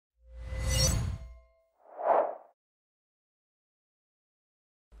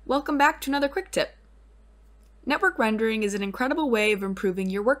Welcome back to another quick tip. Network rendering is an incredible way of improving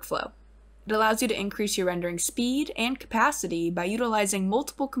your workflow. It allows you to increase your rendering speed and capacity by utilizing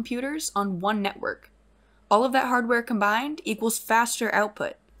multiple computers on one network. All of that hardware combined equals faster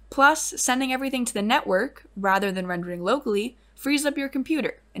output. Plus, sending everything to the network, rather than rendering locally, frees up your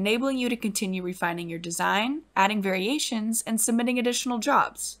computer, enabling you to continue refining your design, adding variations, and submitting additional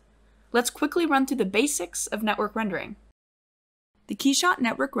jobs. Let's quickly run through the basics of network rendering. The Keyshot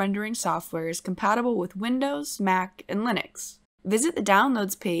network rendering software is compatible with Windows, Mac, and Linux. Visit the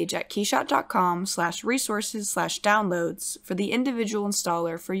downloads page at keyshot.com/resources/downloads for the individual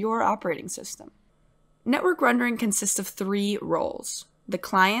installer for your operating system. Network rendering consists of three roles: the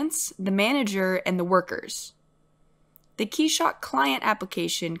clients, the manager, and the workers. The Keyshot client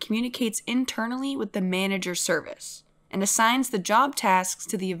application communicates internally with the manager service and assigns the job tasks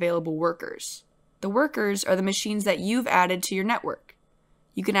to the available workers. The workers are the machines that you've added to your network.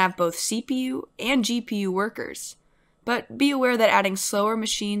 You can have both CPU and GPU workers, but be aware that adding slower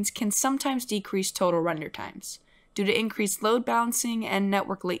machines can sometimes decrease total render times due to increased load balancing and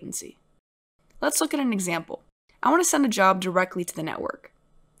network latency. Let's look at an example. I want to send a job directly to the network.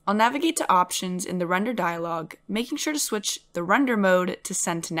 I'll navigate to Options in the Render dialog, making sure to switch the render mode to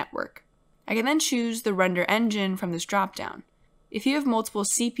Send to Network. I can then choose the render engine from this dropdown. If you have multiple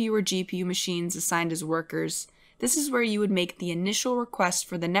CPU or GPU machines assigned as workers, this is where you would make the initial request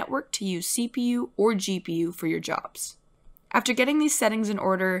for the network to use CPU or GPU for your jobs. After getting these settings in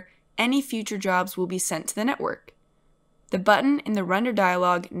order, any future jobs will be sent to the network. The button in the Render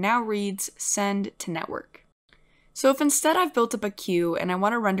dialog now reads Send to Network. So if instead I've built up a queue and I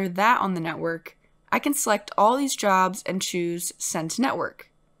want to render that on the network, I can select all these jobs and choose Send to Network.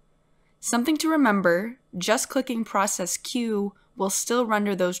 Something to remember, just clicking Process Queue will still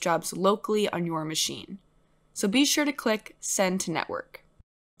render those jobs locally on your machine. So be sure to click Send to Network.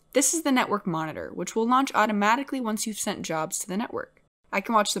 This is the network monitor, which will launch automatically once you've sent jobs to the network. I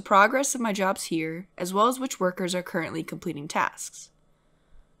can watch the progress of my jobs here, as well as which workers are currently completing tasks.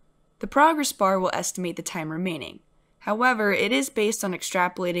 The progress bar will estimate the time remaining. However, it is based on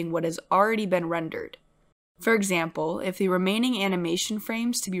extrapolating what has already been rendered. For example, if the remaining animation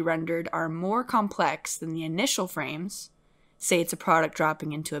frames to be rendered are more complex than the initial frames, say it's a product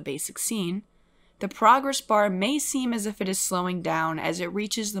dropping into a basic scene, the progress bar may seem as if it is slowing down as it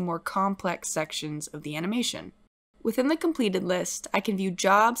reaches the more complex sections of the animation. Within the completed list, I can view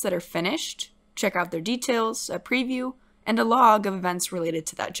jobs that are finished, check out their details, a preview, and a log of events related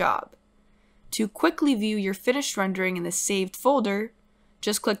to that job. To quickly view your finished rendering in the saved folder,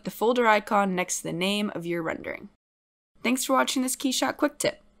 just click the folder icon next to the name of your rendering. Thanks for watching this Keyshot quick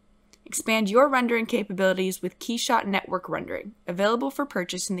tip. Expand your rendering capabilities with Keyshot Network Rendering, available for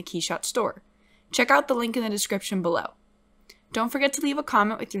purchase in the Keyshot store. Check out the link in the description below. Don't forget to leave a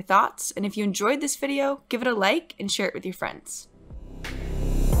comment with your thoughts, and if you enjoyed this video, give it a like and share it with your friends.